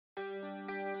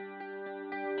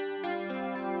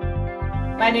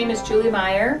My name is Julie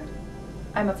Meyer.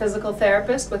 I'm a physical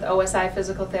therapist with OSI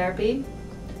Physical Therapy.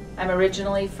 I'm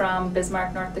originally from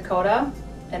Bismarck, North Dakota,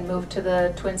 and moved to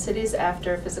the Twin Cities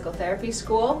after physical therapy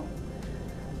school.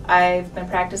 I've been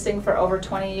practicing for over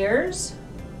 20 years,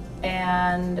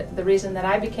 and the reason that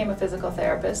I became a physical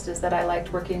therapist is that I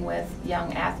liked working with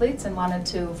young athletes and wanted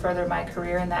to further my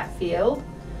career in that field.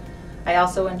 I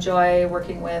also enjoy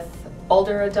working with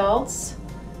older adults,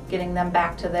 getting them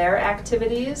back to their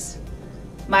activities.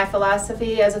 My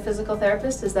philosophy as a physical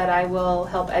therapist is that I will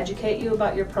help educate you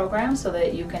about your program so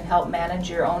that you can help manage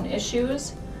your own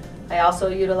issues. I also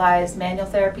utilize manual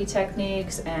therapy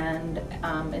techniques and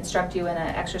instruct you in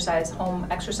an home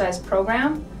exercise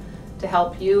program to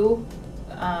help you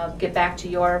get back to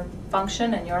your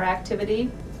function and your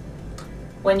activity.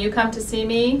 When you come to see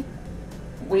me,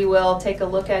 we will take a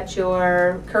look at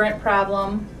your current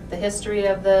problem, the history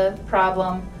of the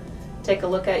problem, take a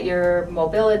look at your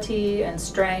mobility and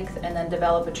strength, and then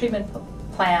develop a treatment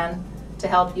plan to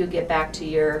help you get back to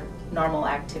your normal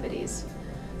activities.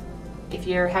 If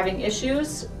you're having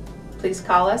issues, please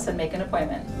call us and make an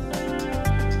appointment.